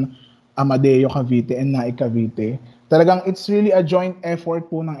in Amadeo, Cavite and Naik, Cavite. Talagang it's really a joint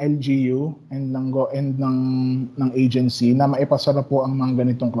effort po ng LGU and ng agency na maipasara po ang mga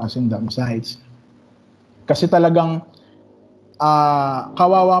ganitong klaseng dam sites. Kasi talagang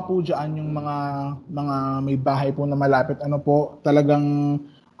kawawa po dyan yung mga may bahay po na malapit. Talagang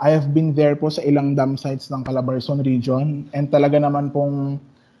I have been there po sa ilang dam sites ng Calabarzon region and talaga naman pong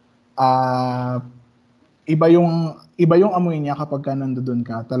iba yung amoy niya kapag ka nandoon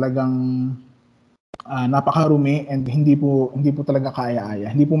ka. Talagang napakarumi and hindi po talaga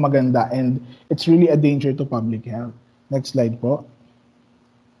kaya-aya. Hindi po maganda and it's really a danger to public health. Next slide po.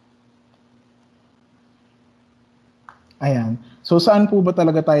 Ayan. So saan po ba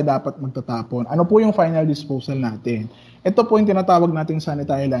talaga tayo dapat magtatapon? Ano po yung final disposal natin? Ito po yung tinatawag nating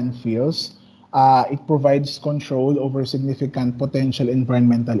sanitary landfills. It provides control over significant potential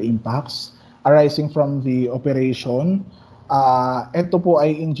environmental impacts arising from the operation. Ito po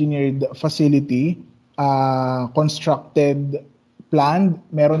ay engineered facility, constructed, planned.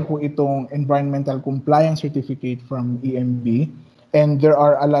 Meron po itong environmental compliance certificate from EMB. And there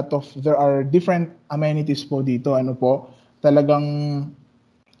are different amenities po dito. Ano po? Talagang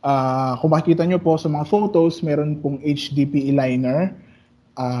kung makikita nyo po sa mga photos, meron pong HDPE liner.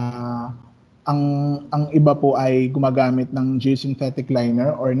 Ang iba po ay gumagamit ng geosynthetic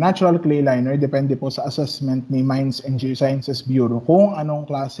liner or natural clay liner, depende po sa assessment ni Mines and Geosciences Bureau kung anong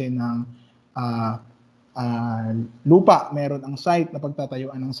klase ng lupa meron ang site na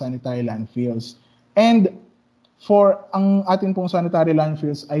pagtatayuan ng sanitary landfills. And for ang atin pong sanitary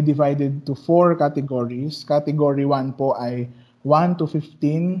landfills ay divided to 4 categories. Category 1 po ay 1 to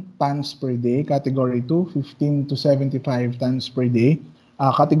 15 tons per day. Category 2, 15 to 75 tons per day.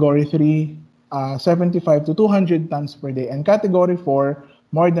 Category 3, 75 to 200 tons per day. And Category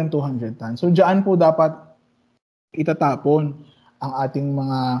 4, more than 200 tons. So diyan po dapat itatapon ang ating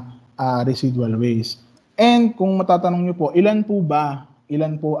mga residual waste. And kung matatanong nyo po, ilan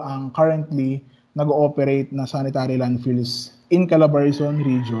po ang currently nag-ooperate na sanitary landfills in Calabarzon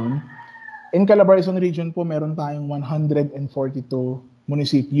region? In Calabarzon region po, meron tayong 142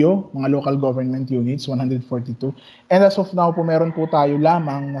 munisipyo, mga local government units, 142. And as of now po, meron po tayo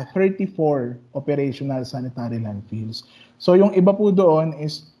lamang na 34 operational sanitary landfills. So yung iba po doon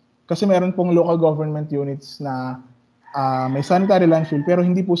is, kasi meron pong local government units na may sanitary landfill pero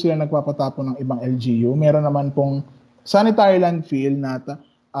hindi po sila nagpapatapon ng ibang LGU. Meron naman pong sanitary landfill na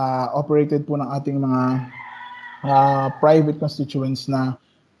operated po ng ating mga private constituents na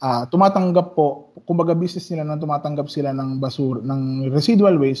tumatanggap po, kumbaga business nila na tumatanggap sila ng ng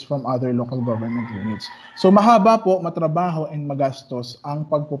residual waste from other local government units. So mahaba po, matrabaho and magastos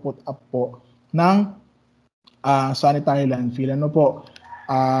ang pagpuput up po ng sanitary landfill. Ano po?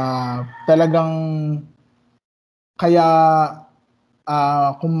 Talagang kaya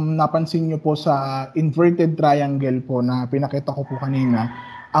kung napansin nyo po sa inverted triangle po na pinakita ko po kanina,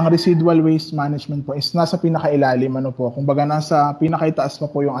 ang residual waste management po is nasa pinakailalim, ano po, kumbaga nasa pinakaitaas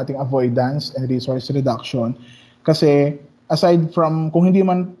pa po yung ating avoidance and resource reduction. Kasi aside from, kung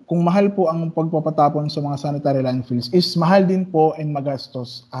mahal po ang pagpapatapon sa mga sanitary landfills, is mahal din po and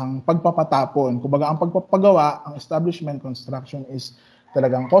magastos ang pagpapatapon. Kumbaga ang pagpapagawa, ang establishment construction is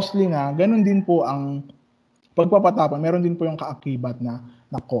talagang costly na, ganun din po ang pagpapatapon, meron din po yung kaakibat na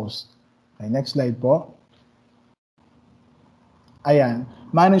cost. Okay, next slide po. Ayan,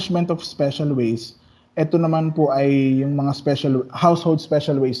 management of special waste. Ito naman po ay yung mga household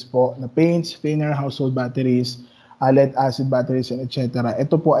special waste po na paints, thinner, household batteries, lead acid batteries, and etc.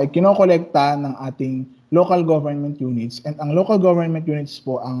 Ito po ay kinokolekta ng ating local government units, and ang local government units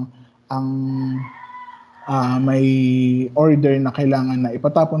po ang may order na kailangan na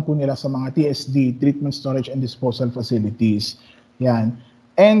ipatapon po nila sa mga TSD, Treatment, Storage, and Disposal Facilities. Yan.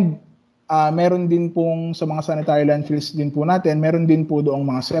 And meron din pong sa mga sanitary landfills din po natin, meron din po doong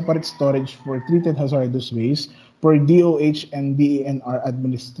mga separate storage for treated hazardous waste per DOH and DENR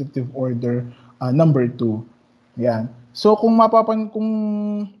Administrative Order number 2. Yan. So kung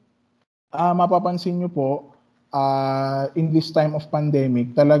mapapansin nyo po, in this time of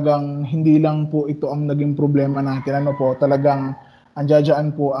pandemic, talagang hindi lang po ito ang naging problema natin. Ano po, talagang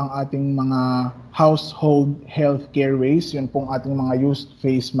andiyan po ang ating mga household healthcare waste, yun pong ating mga used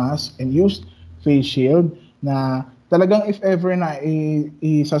face mask and used face shield na talagang if ever na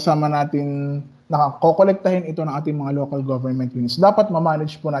isasama natin, nakakolektahin ito ng ating mga local government units, dapat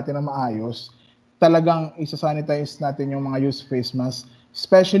ma-manage po natin na maayos. Talagang isa-sanitize natin yung mga used face mask,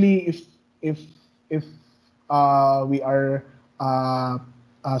 especially if we are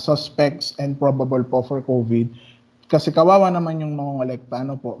suspects and probable po for COVID. Kasi kawawa naman yung mangongolekta,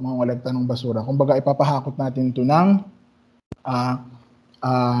 mangongolekta ng basura. Kumbaga ipapahakot natin ito ng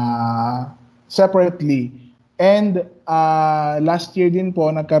separately. And last year din po,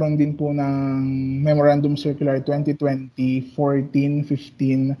 nagkaroon din po ng Memorandum Circular 2020, 14,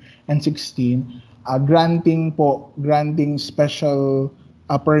 15, and 16, granting special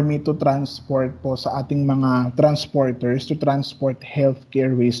permit to transport po sa ating mga transporters to transport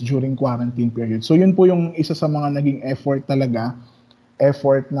healthcare waste during quarantine period. So yun po yung isa sa mga naging effort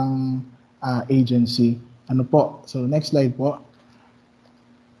ng agency. Ano po? So next slide po.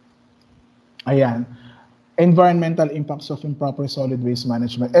 Ayan. Environmental impacts of improper solid waste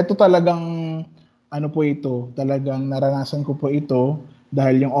management. Ito talagang, talagang naranasan ko po ito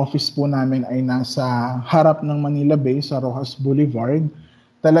dahil yung office po namin ay nasa harap ng Manila Bay sa Rojas Boulevard.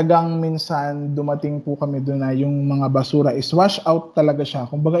 Talagang minsan dumating po kami doon na yung mga basura is wash out talaga siya.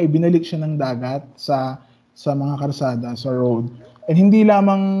 Kumbaga ibinalik siya ng dagat sa mga karsada, sa road. And hindi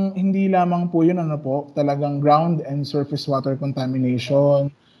lamang po yun talagang ground and surface water contamination.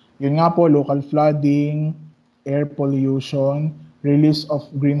 Yun nga po, local flooding, air pollution, release of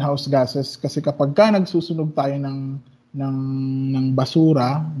greenhouse gases kasi kapag nagsusunog tayo ng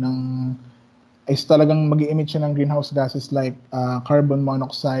basura, is talagang mag-i-emit siya ng greenhouse gases like carbon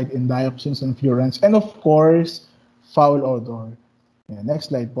monoxide and dioxins and fluorines, and of course, foul odor. Yeah, next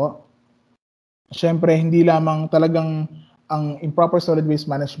slide po. Siyempre, hindi lamang talagang ang improper solid waste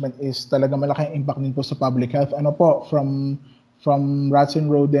management is talagang malaking impact din po sa public health. From rats and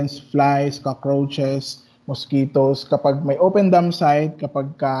rodents, flies, cockroaches, mosquitoes. Kapag may open dam site,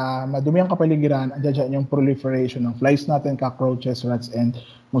 kapag madumi ang kapaligiran, andyan yung proliferation ng flies natin, cockroaches, rats, and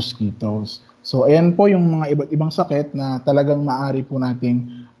mosquitoes. So, ayan po yung mga iba't ibang sakit na talagang maaari po nating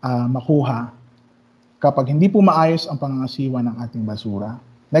makuha kapag hindi po maayos ang pangangasiwa ng ating basura.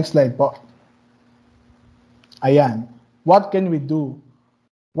 Next slide po. Ayan. What can we do?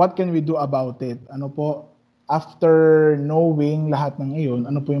 What can we do about it? Ano po? After knowing lahat ng iyon,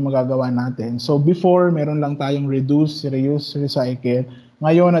 ano po yung magagawa natin? So, before, meron lang tayong reduce, reuse, recycle.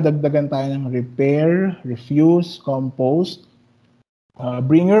 Ngayon, nadagdagan tayo ng repair, refuse, compost.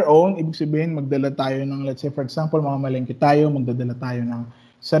 Bring your own, ibig sabihin magdala tayo ng, let's say for example, mamamalengke tayo, magdadala tayo ng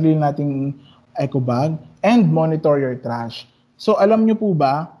sarili nating eco bag, and monitor your trash. So alam nyo po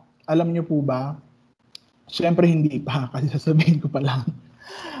ba, syempre hindi pa, kasi sasabihin ko pa lang,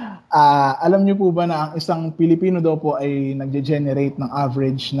 alam nyo po ba na ang isang Pilipino daw po ay nagge-generate ng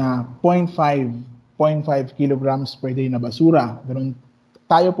average na 0.5 kilograms per day na basura. Ganun,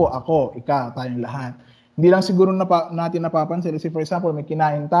 tayo po, ako, ikaw, tayong lahat. Hindi lang siguro natin napapansin. Kasi for example, may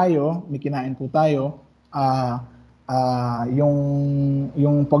kinain po tayo,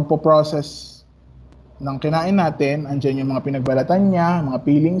 yung pagpo-process ng kinain natin, andyan yung mga pinagbalatan niya, mga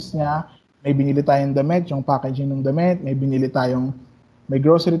peelings niya, may binili tayong damit, yung packaging ng damit, may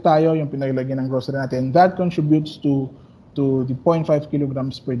grocery tayo, yung pinaglagyan ng grocery natin. That contributes to the 0.5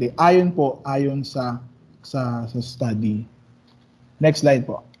 kilograms per day. Ayon sa study. Next slide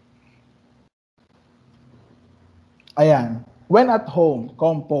po. Ayan. When at home,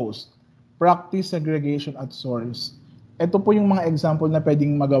 compost. Practice segregation at source. Ito po yung mga example na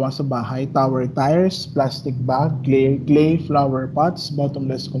pwedeng magawa sa bahay. Tower tires, plastic bag, clay flower pots,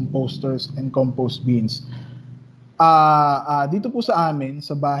 bottomless composters, and compost bins. Dito po sa amin,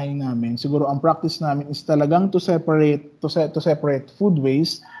 sa bahay namin, siguro ang practice namin is talagang to separate food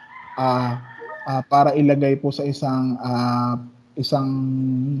waste para ilagay po sa isang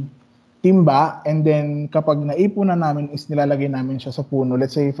timba, and then kapag naipunan namin is nilalagay namin siya sa puno.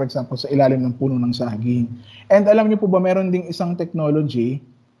 Let's say for example sa ilalim ng puno ng saging. And alam niyo po ba, meron din pong isang technology,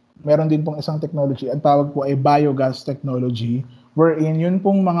 ang tawag po ay biogas technology, wherein yun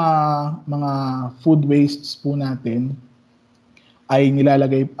pong mga food wastes po natin ay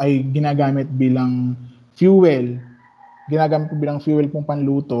ginagamit bilang fuel. Ginagamit po bilang fuel pong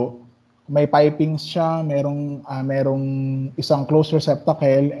panluto. May pipings siya, merong isang closed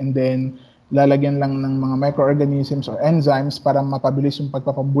receptacle, and then lalagyan lang ng mga microorganisms or enzymes para mapabilis yung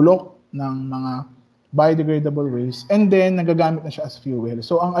pagpapabulok ng mga biodegradable waste, and then nagagamit na siya as fuel.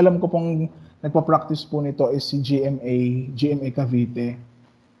 So ang alam ko pong nagpa-practice po nito is si GMA Cavite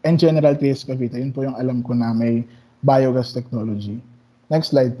and General Trias Cavite. Yun po yung alam ko na may biogas technology.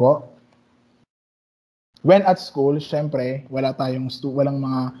 Next slide po. When at school, syempre, walang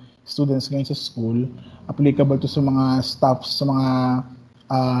mga students ngayon sa school. Applicable to sa mga staffs, sa mga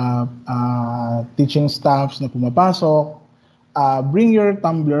teaching staffs na pumapasok. Bring your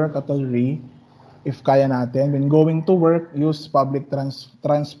tumbler, cutlery, if kaya natin. When going to work, use public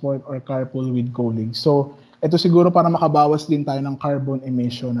transport or carpool with colleagues. So, ito siguro para makabawas din tayo ng carbon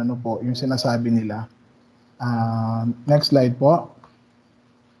emission, yung sinasabi nila. Next slide po.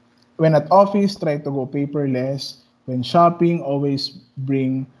 When at office, try to go paperless. When shopping, always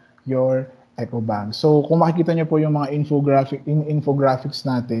bring your eco bag. So, kung makikita niyo po yung mga infographics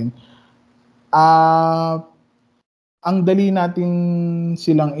natin, ang dali natin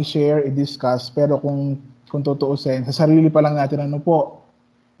silang i-share, i-discuss, pero kung tutuusin, sa sarili pa lang natin,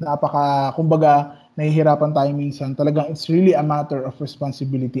 kumbaga, nahihirapan tayo minsan. Talagang it's really a matter of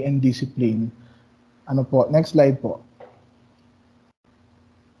responsibility and discipline. Next slide po.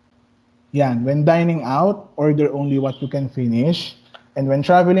 Yan, when dining out, order only what you can finish. And when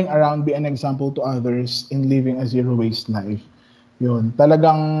traveling around, be an example to others in living a zero waste life. Yun,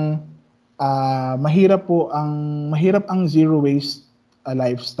 talagang mahirap ang zero waste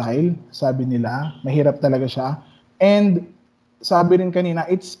lifestyle, sabi nila. Mahirap talaga siya. And sabi rin kanina,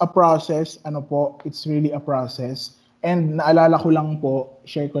 it's a process. Ano po, it's really a process. And naalala ko lang po,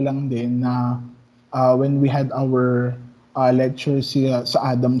 share ko lang din na when we had our lecture sa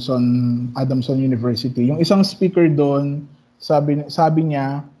Adamson University, yung isang speaker doon, sabi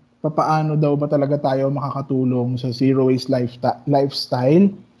niya, papaano daw ba talaga tayo makakatulong sa zero waste lifestyle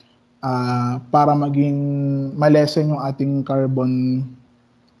para maging malesen yung ating carbon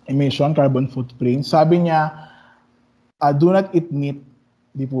emission, carbon footprint. Sabi niya, do not eat meat,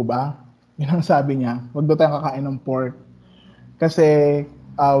 di po ba? Yun ang sabi niya, huwag daw tayong kakain ng pork. Kasi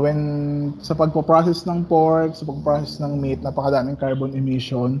when sa pagpo-process ng pork, sa pagpo-process ng meat, napakadaming carbon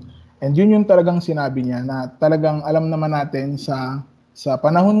emission. And yun yung talagang sinabi niya na talagang alam naman natin sa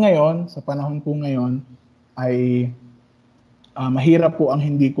panahon ngayon, sa panahon po ngayon, ay mahirap po ang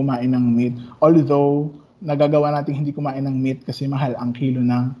hindi kumain ng meat. Although, nagagawa natin hindi kumain ng meat kasi mahal ang kilo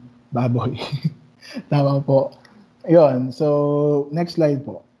ng baboy. Tama po. Yun. So, next slide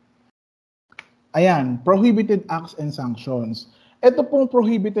po. Ayan, prohibited acts and sanctions. Ito pong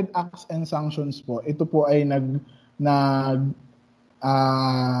prohibited acts and sanctions po, ito po ay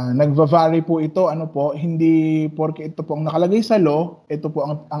nagva-vary po ito, ano po, hindi porke ito po ang nakalagay sa law, ito po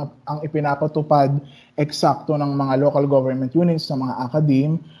ang ipinapatupad eksakto ng mga local government units, sa mga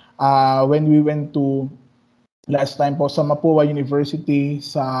academe. When we went to last time po sa Mapua University,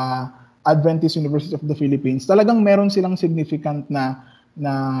 sa Adventist University of the Philippines, talagang meron silang significant na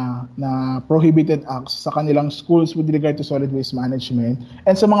prohibited acts sa kanilang schools with regard to solid waste management.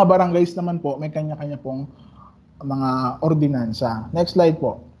 And sa mga barangays naman po, may kanya-kanya pong mga ordinansa. Next slide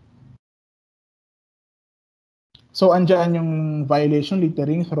po. So, andyan yung violation,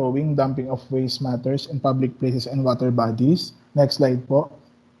 littering, throwing, dumping of waste matters in public places and water bodies. Next slide po.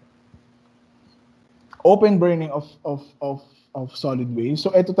 Open burning of solid waste.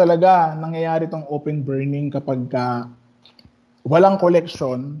 So, ito talaga, nangyayari tong open burning kapag walang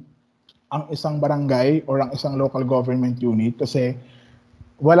collection ang isang barangay or ang isang local government unit kasi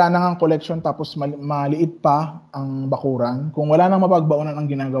wala nang ang collection tapos maliit pa ang bakuran. Kung wala nang mapagbaunan ang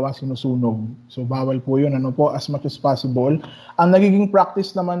ginagawa, sinusunog. So bawal po yun, ano po, as much as possible. Ang nagiging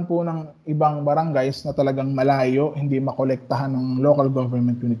practice naman po ng ibang barangays na talagang malayo, hindi makolektahan ng local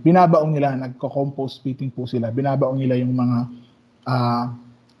government unit. Binabaong nila, nagko-compost pitting po sila. Binabaong nila yung mga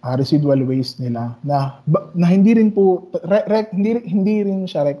residual waste nila na hindi rin po hindi rin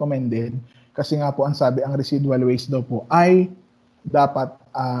siya recommended kasi nga po ang sabi, ang residual waste daw po ay dapat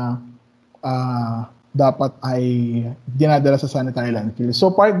ay dinadala sa sanitary landfill.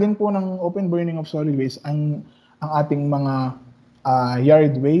 So part din po ng open burning of solid waste ang ating mga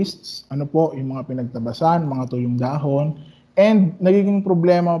yard wastes, ano po, yung mga pinagtabasan, mga tuyong dahon. And nagiging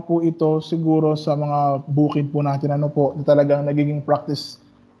problema po ito siguro sa mga bukid po natin, ano po, na talagang nagiging practice,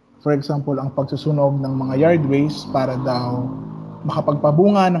 for example, ang pagsusunog ng mga yard waste para daw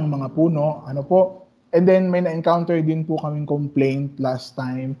makapagpabunga ng mga puno, ano po. And then may na-encounter din po kaming complaint last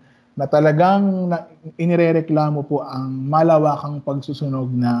time na talagang inirereklamo po ang malawakang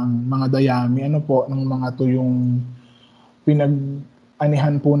pagsusunog ng mga dayami, ano po, ng mga tuyong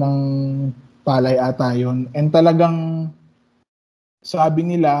pinag-anihan po ng palay ata yun. And talagang sabi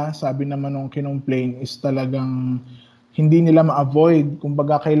naman nung kinomplain is talagang hindi nila ma-avoid.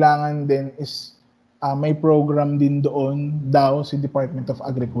 Kumbaga kailangan din is may program din doon daw si Department of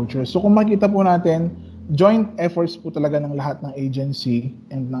Agriculture. So kung makita po natin, joint efforts po talaga ng lahat ng agency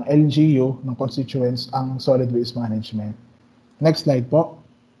and ng LGU, ng constituents, ang solid waste management. Next slide po.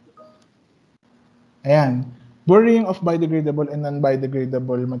 Ayan. Burying of biodegradable and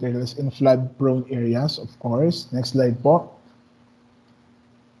non-biodegradable materials in flood-prone areas, of course. Next slide po.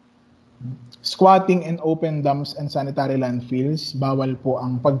 Squatting in open dumps and sanitary landfills, bawal po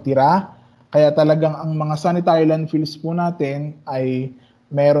ang pagtira. Kaya talagang ang mga sanitary landfills po natin ay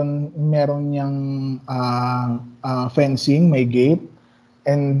meron niyang fencing, may gate.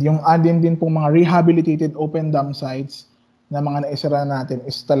 And yung adin din pong mga rehabilitated open dump sites na mga naisara natin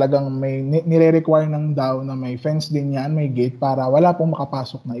is talagang may nire-require ng DAO na may fence din yan, may gate para wala pong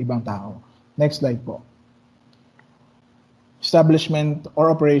makapasok na ibang tao. Next slide po. Establishment or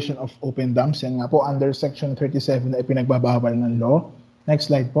operation of open dumps. Yan nga po, under Section 37 na ipinagbabawal ng law.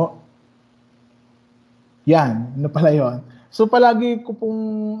 Next slide po. Yan, ano pala yun? So palagi ko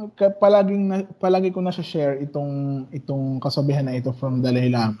na share itong kasabihan na ito from Dalai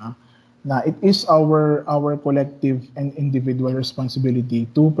Lama na it is our collective and individual responsibility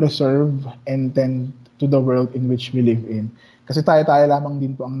to preserve and tend to the world in which we live in. Kasi tayo lamang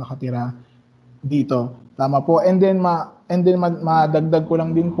din po ang nakatira dito. Tama po. And then And then madagdag ko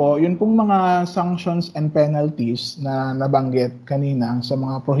lang din po, yun pong mga sanctions and penalties na nabanggit kanina sa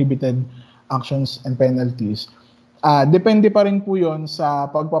mga prohibited actions and penalties. Depende pa rin po yun sa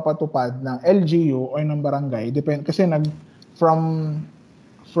pagpapatupad ng LGU o ng barangay. Kasi from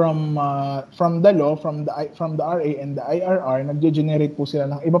the law, from the R.A. and the IRR, nag-generate po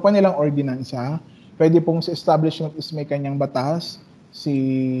sila ng iba pa nilang ordinansa. Pwede pong si establishment is may kanyang batas,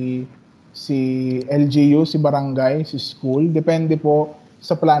 si LGU, si barangay, si school, depende po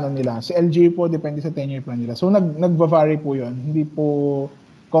sa plano nila. Si LGU po, depende sa 10-year plan nila. So, nag-vary po yun. Hindi po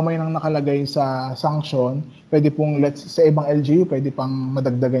kung may nang nakalagay sa sanction, pwede pong sa ibang LGU, pwede pang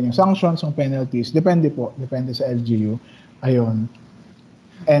madagdagan yung sanctions, yung penalties. Depende po. Depende sa LGU. Ayun.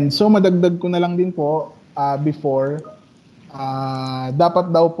 And so, madagdag ko na lang din po, before,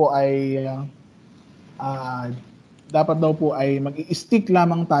 dapat daw po ay mag-i-stick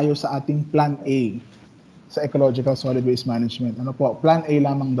lamang tayo sa ating Plan A sa Ecological Solid Waste Management. Ano po? Plan A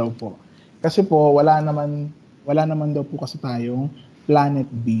lamang daw po. Kasi po, wala naman daw po kasi tayong Planet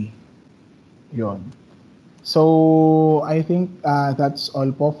B. Yon. So, I think that's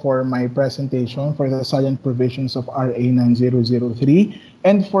all po for my presentation for the Salient Provisions of R.A. 9003.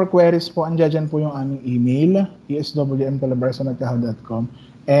 And for queries po, andyan po yung aming email, eswm@calabarzanagkahaw.com.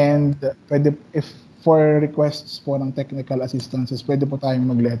 And if for requests po ng technical assistances, pwede po tayong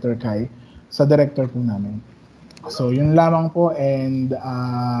mag-letter sa director po namin. So, yun lamang po, and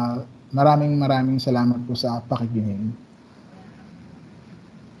maraming salamat po sa pakikinig.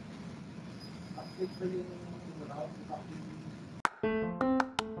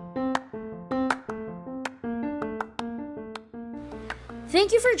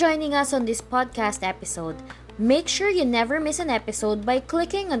 Thank you for joining us on this podcast episode. Make sure you never miss an episode by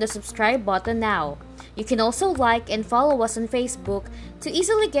clicking on the subscribe button now. You can also like and follow us on Facebook to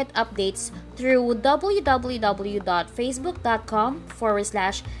easily get updates through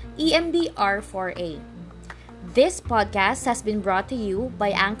www.facebook.com/EMDR4A. This podcast has been brought to you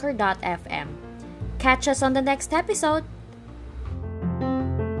by Engr.fm. Catch us on the next episode.